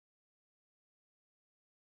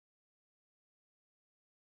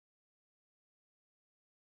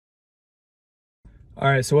All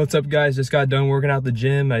right, so what's up guys? Just got done working out the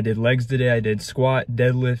gym. I did legs today. I did squat,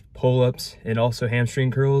 deadlift, pull-ups, and also hamstring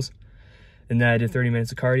curls. And then I did 30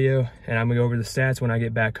 minutes of cardio, and I'm gonna go over the stats when I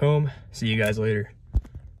get back home. See you guys later.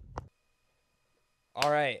 All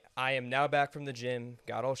right, I am now back from the gym,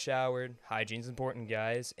 got all showered. Hygiene's important,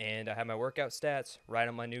 guys, and I have my workout stats right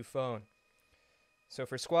on my new phone. So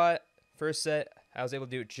for squat, first set, I was able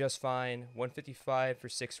to do it just fine, 155 for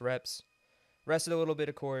 6 reps. Rested a little bit,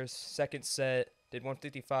 of course. Second set, did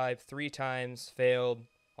 155 3 times, failed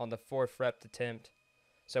on the 4th rep attempt.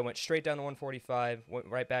 So I went straight down to 145, went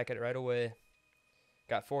right back at it right away.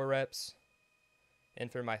 Got 4 reps.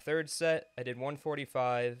 And for my third set, I did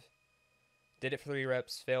 145, did it for 3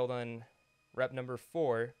 reps, failed on rep number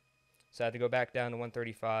 4. So I had to go back down to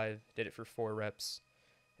 135, did it for 4 reps.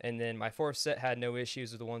 And then my 4th set had no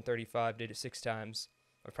issues with the 135, did it 6 times.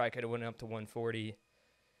 I probably could have went up to 140.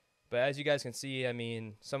 But as you guys can see, I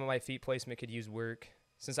mean, some of my feet placement could use work.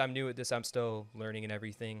 Since I'm new at this, I'm still learning and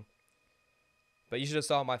everything. But you should have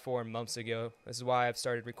saw my form months ago. This is why I've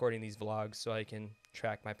started recording these vlogs, so I can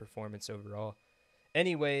track my performance overall.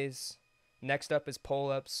 Anyways, next up is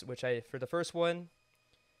pull-ups, which for the first one,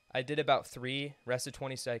 I did about 3, rested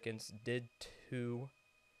 20 seconds, did 2,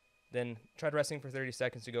 then tried resting for 30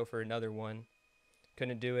 seconds to go for another one.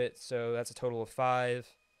 Couldn't do it, so that's a total of 5.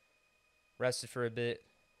 Rested for a bit.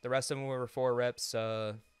 The rest of them were 4 reps,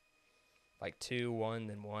 like 2, 1,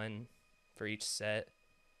 then 1 for each set.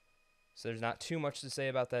 So there's not too much to say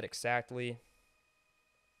about that exactly.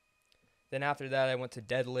 Then after that, I went to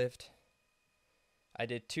deadlift. I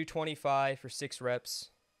did 225 for 6 reps,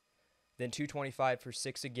 then 225 for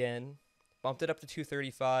 6 again. Bumped it up to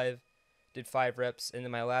 235, did 5 reps, and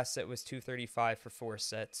then my last set was 235 for 4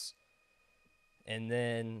 sets. And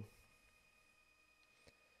then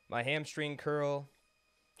my hamstring curl,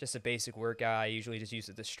 just a basic workout. I usually just use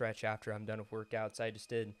it to stretch after I'm done with workouts. I just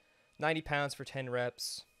did 90 pounds for 10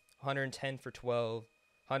 reps, 110 for 12,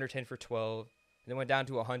 110 for 12, and then went down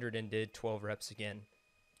to 100 and did 12 reps again.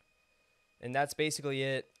 And that's basically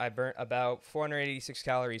it. I burnt about 486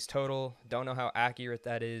 calories total. Don't know how accurate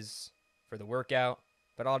that is for the workout,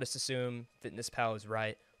 but I'll just assume FitnessPal is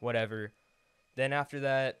right, whatever. Then after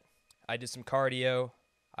that, I did some cardio.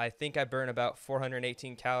 I think I burned about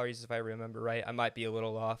 418 calories if I remember right. I might be a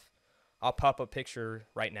little off. I'll pop a picture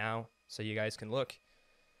right now so you guys can look.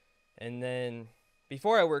 And then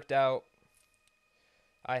before I worked out,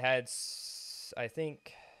 I had, I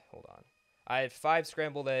think, hold on. I had 5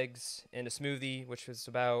 scrambled eggs and a smoothie, which was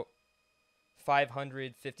about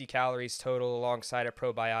 550 calories total alongside a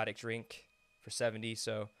probiotic drink for 70.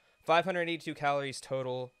 So 582 calories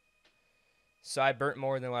total. So I burnt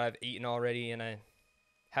more than what I've eaten already, and I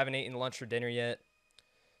haven't eaten lunch or dinner yet.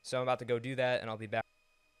 So I'm about to go do that, and I'll be back.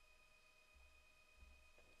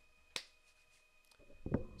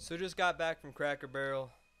 So just got back from Cracker Barrel.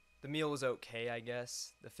 The meal was okay, I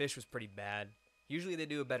guess. The fish was pretty bad. Usually they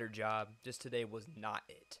do a better job. Just today was not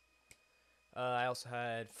it. I also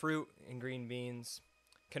had fruit and green beans.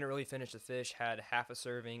 Couldn't really finish the fish. Had half a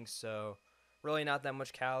serving, so really not that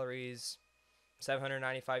much calories.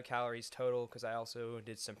 795 calories total, because I also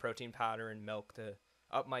did some protein powder and milk to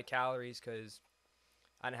up my calories, because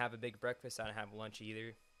I didn't have a big breakfast. I didn't have lunch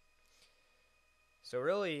either. So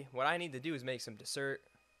really, what I need to do is make some dessert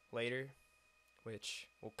later, which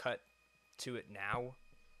we'll cut to it now.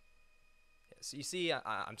 So you see,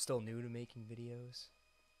 I'm still new to making videos,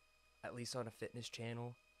 at least on a fitness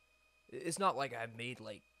channel. It's not like I've made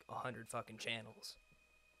like 100 fucking channels.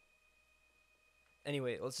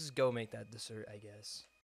 Anyway, let's just go make that dessert, I guess.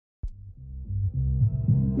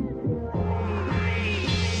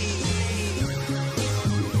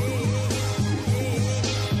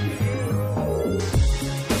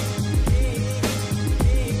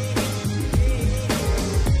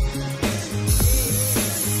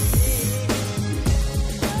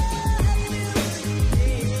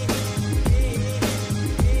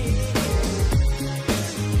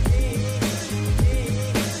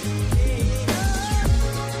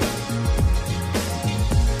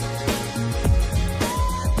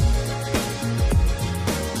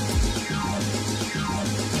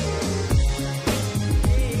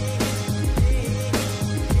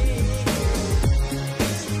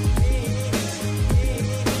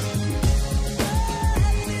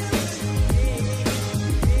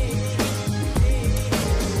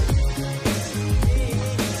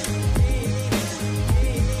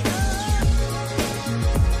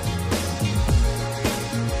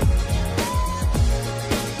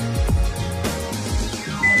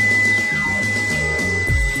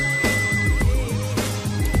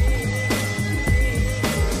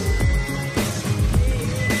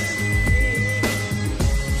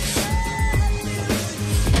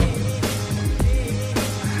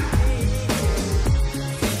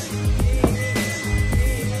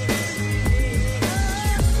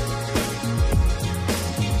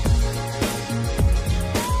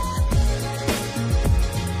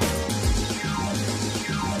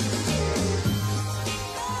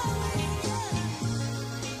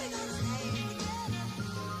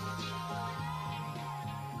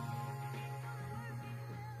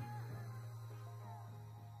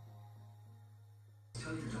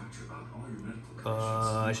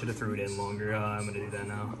 I should have threw it in longer. I'm gonna do that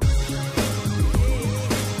now.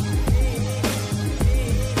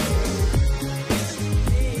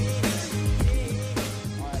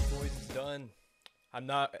 Alright boys, it's done. I'm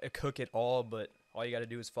not a cook at all, but all you gotta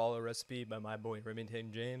do is follow a recipe by my boy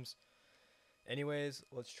Remington James. Anyways,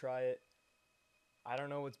 let's try it. I don't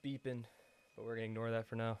know what's beeping, but we're gonna ignore that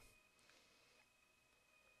for now.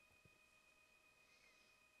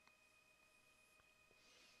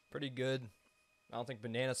 Pretty good. I don't think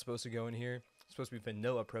banana's supposed to go in here. It's supposed to be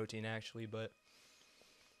vanilla protein actually, but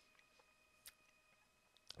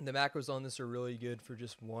the macros on this are really good for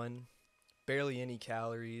just one. Barely any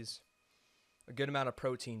calories. A good amount of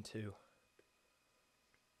protein too.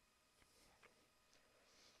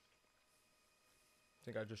 I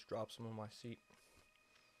think I just dropped some on my seat.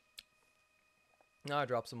 Now I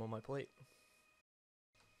dropped some on my plate.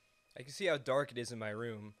 I can see how dark it is in my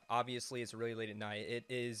room. Obviously, it's really late at night. It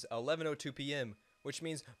is 11:02 p.m., which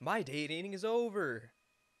means my day eating is over.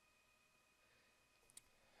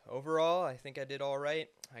 Overall, I think I did all right.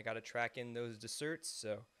 I got to track in those desserts,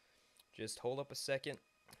 so just hold up a second,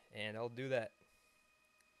 and I'll do that.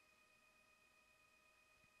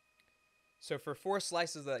 So for 4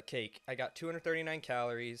 slices of that cake, I got 239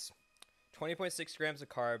 calories, 20.6 grams of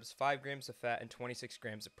carbs, 5 grams of fat, and 26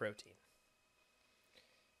 grams of protein.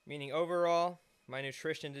 Meaning overall, my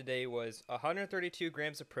nutrition today was 132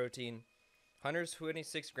 grams of protein,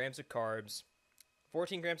 126 grams of carbs,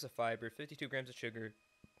 14 grams of fiber, 52 grams of sugar,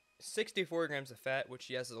 64 grams of fat, which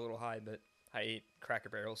yes is a little high, but I ate Cracker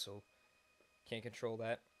Barrel, so can't control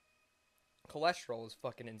that. Cholesterol is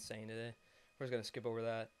fucking insane today. We're just going to skip over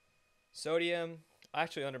that. Sodium,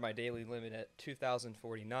 actually under my daily limit at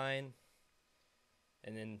 2,049.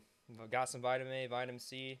 And then got some vitamin A, vitamin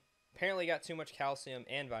C. Apparently got too much calcium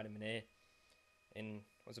and vitamin A. And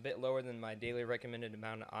was a bit lower than my daily recommended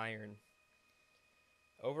amount of iron.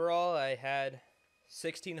 Overall, I had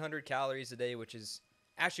 1,600 calories a day, which is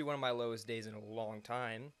actually one of my lowest days in a long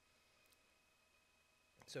time.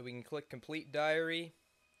 So we can click complete diary.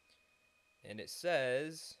 And it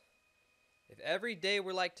says, if every day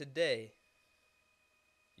were like today,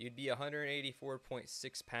 you'd be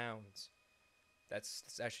 184.6 pounds.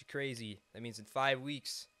 That's actually crazy. That means in 5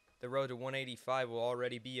 weeks, the road to 185 will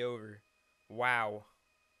already be over. Wow.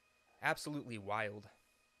 Absolutely wild.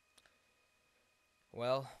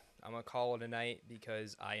 Well, I'm going to call it a night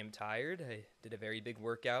because I am tired. I did a very big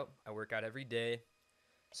workout. I work out every day.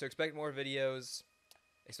 So expect more videos.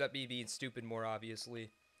 Expect me being stupid more, obviously.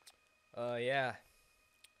 Yeah.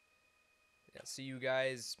 See you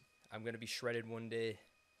guys. I'm going to be shredded one day.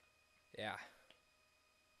 Yeah.